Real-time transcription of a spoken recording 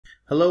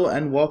Hello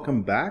and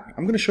welcome back.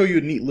 I'm going to show you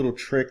a neat little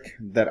trick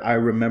that I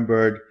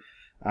remembered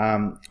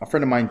a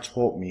friend of mine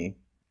taught me,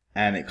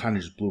 and it kind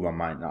of just blew my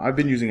mind. Now, I've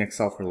been using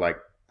Excel for like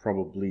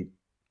probably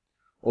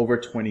over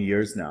 20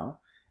 years now,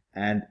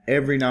 and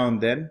every now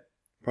and then,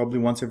 probably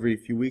once every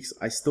few weeks,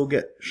 I still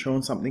get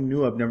shown something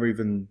new I've never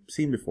even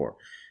seen before.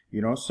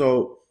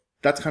 So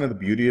that's kind of the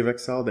beauty of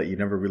Excel, that you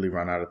never really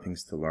run out of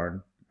things to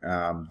learn,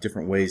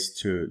 different ways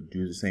to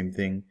do the same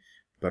thing,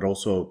 but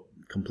also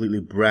completely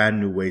brand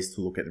new ways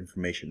to look at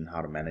information and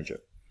how to manage it.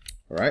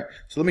 All right,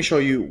 so let me show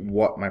you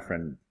what my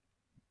friend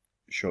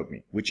showed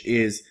me, which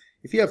is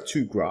if you have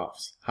two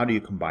graphs, how do you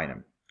combine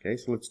them? Okay,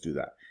 so let's do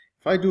that.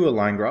 If I do a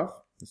line graph,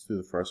 let's do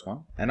the first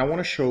one, and I want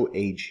to show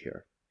age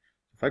here.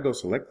 If I go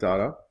select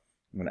data,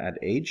 I'm going to add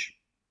age.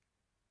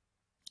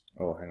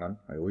 Oh, hang on,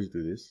 I always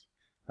do this.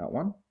 That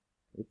one,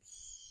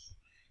 oops,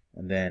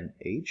 and then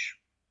age,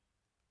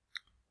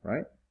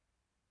 right?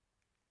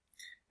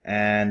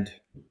 And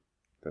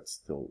that's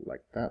still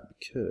like that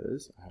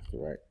because I have to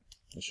write,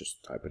 let's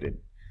just type it in.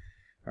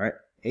 All right,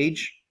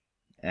 age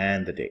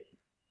and the date.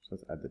 So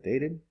let's add the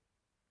date in.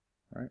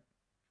 All right,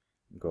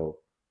 go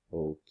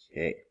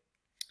okay.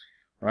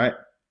 All right,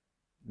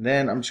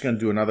 then I'm just going to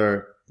do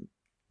another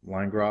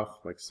line graph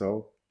like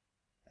so,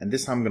 and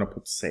this time I'm going to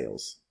put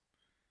sales.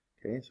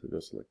 Okay, so we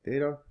go select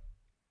data.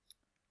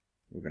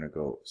 We're going to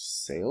go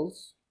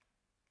sales.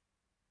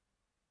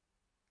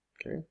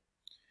 Okay,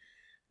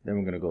 then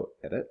we're going to go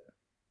edit.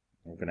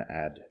 We're going to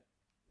add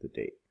the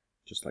date,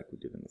 just like we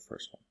did in the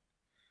first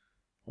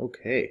one.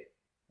 Okay,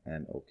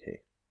 and okay.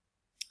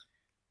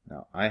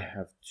 Now I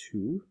have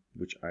two,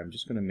 which I'm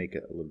just going to make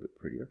it a little bit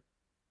prettier.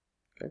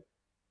 Okay,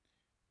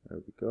 there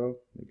we go,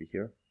 maybe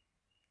here.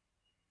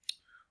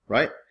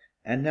 Right,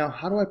 and now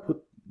how do I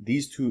put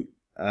these two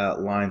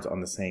lines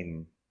on the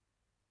same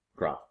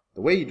graph?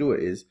 The way you do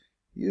it is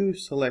you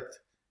select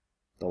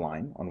the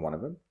line on one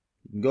of them,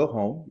 you can go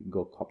home, you can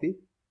go copy,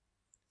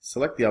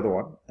 select the other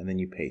one, and then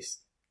you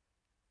paste.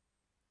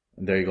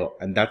 And there you go.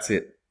 And that's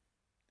it,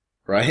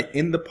 right?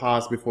 In the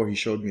past, before he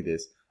showed me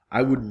this,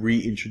 I would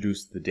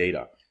reintroduce the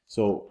data.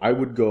 So I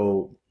would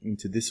go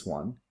into this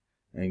one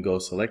and go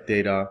select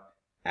data,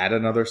 add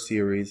another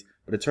series.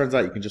 But it turns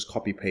out you can just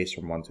copy paste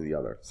from one to the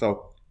other.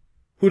 So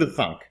who'd have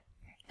thunk?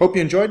 Hope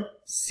you enjoyed.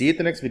 See you at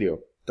the next video.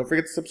 Don't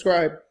forget to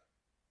subscribe.